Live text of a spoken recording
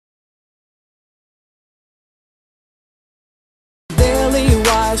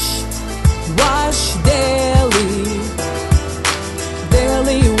wash daily,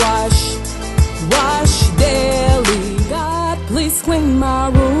 daily wash, wash daily. God, please clean my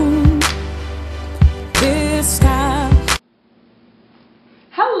room this time.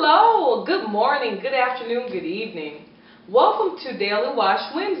 Hello, good morning, good afternoon, good evening. Welcome to Daily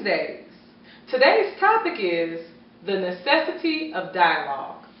Wash Wednesdays. Today's topic is the necessity of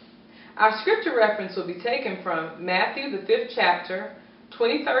dialogue. Our scripture reference will be taken from Matthew, the 5th chapter,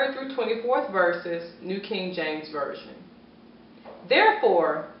 23rd through 24th verses, New King James Version.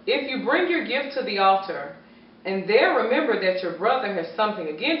 Therefore, if you bring your gift to the altar, and there remember that your brother has something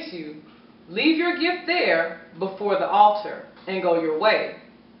against you, leave your gift there before the altar and go your way.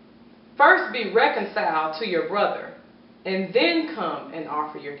 First be reconciled to your brother, and then come and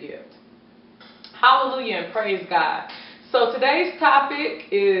offer your gift. Hallelujah and praise God. So today's topic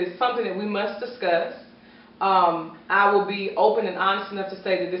is something that we must discuss. I will be open and honest enough to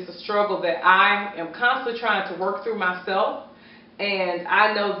say that this is a struggle that I am constantly trying to work through myself. And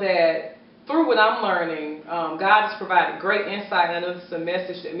I know that through what I'm learning, God has provided great insight, and I know this is a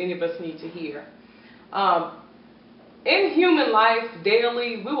message that many of us need to hear. In human life,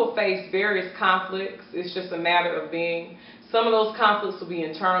 daily, we will face various conflicts. It's just a matter of being. Some of those conflicts will be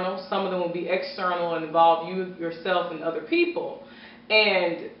internal. Some of them will be external and involve you, yourself, and other people.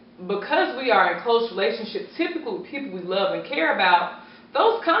 And because we are in close relationships, typically with people we love and care about,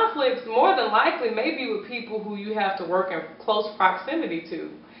 those conflicts more than likely may be with people who you have to work in close proximity to.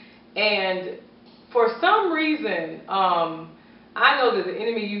 And for some reason, I know that the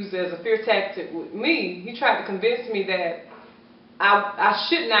enemy used it as a fear tactic with me. He tried to convince me that I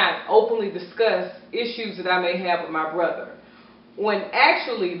should not openly discuss issues that I may have with my brother, when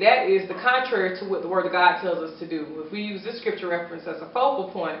actually that is the contrary to what the Word of God tells us to do. If we use this scripture reference as a focal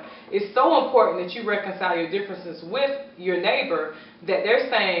point, it's so important that you reconcile your differences with your neighbor that they're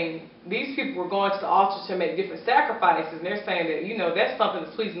saying these people were going to the altar to make different sacrifices, and they're saying that, you know, that's something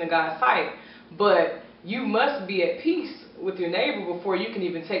that's pleasing in God's sight. But you must be at peace with your neighbor before you can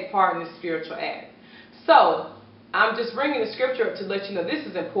even take part in this spiritual act. So I'm just bringing the scripture up to let you know this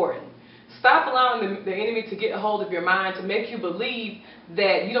is important. Stop allowing the enemy to get a hold of your mind to make you believe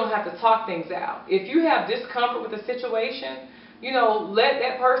that you don't have to talk things out. If you have discomfort with a situation, you know, let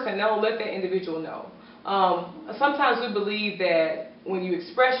that person know, let that individual know. Sometimes we believe that when you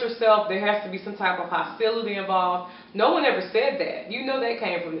express yourself, there has to be some type of hostility involved. No one ever said that. You know that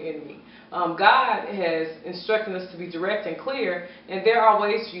came from the enemy. God has instructed us to be direct and clear, and there are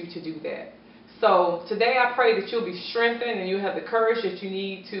ways for you to do that. So today I pray that you'll be strengthened and you'll have the courage that you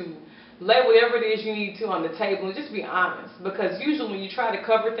need to lay whatever it is you need to on the table and just be honest. Because usually when you try to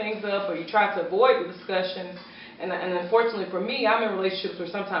cover things up or you try to avoid the discussions, and unfortunately for me, I'm in relationships where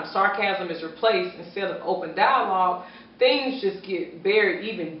sometimes sarcasm is replaced instead of open dialogue, things just get buried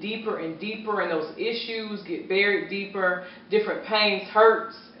even deeper and deeper, and those issues get buried deeper. Different pains,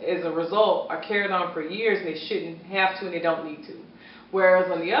 hurts as a result are carried on for years, and they shouldn't have to and they don't need to.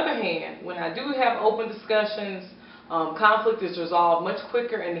 Whereas on the other hand, when I do have open discussions, conflict is resolved much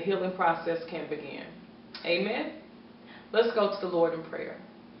quicker and the healing process can begin. Amen? Let's go to the Lord in prayer.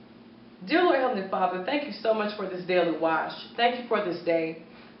 Dear Lord Heavenly Father, thank you so much for this daily wash. Thank you for this day.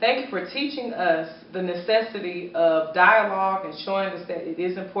 Thank you for teaching us the necessity of dialogue and showing us that it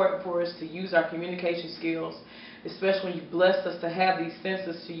is important for us to use our communication skills, especially when you blessed us to have these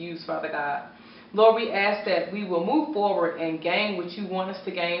senses to use, Father God. Lord, we ask that we will move forward and gain what you want us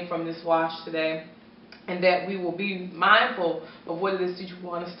to gain from this wash today, and that we will be mindful of what it is that you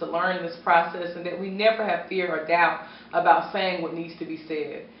want us to learn in this process, and that we never have fear or doubt about saying what needs to be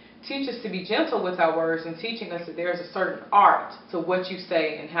said. Teach us to be gentle with our words, and teaching us that there is a certain art to what you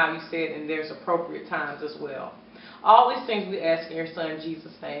say and how you say it, and there's appropriate times as well. All these things we ask in your Son,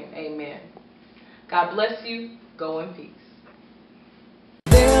 Jesus' name. Amen. God bless you. Go in peace.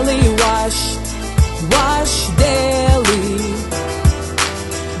 Daily wash, wash daily,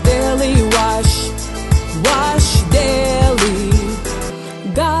 daily wash, wash daily.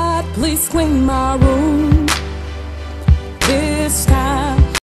 God, please clean my room.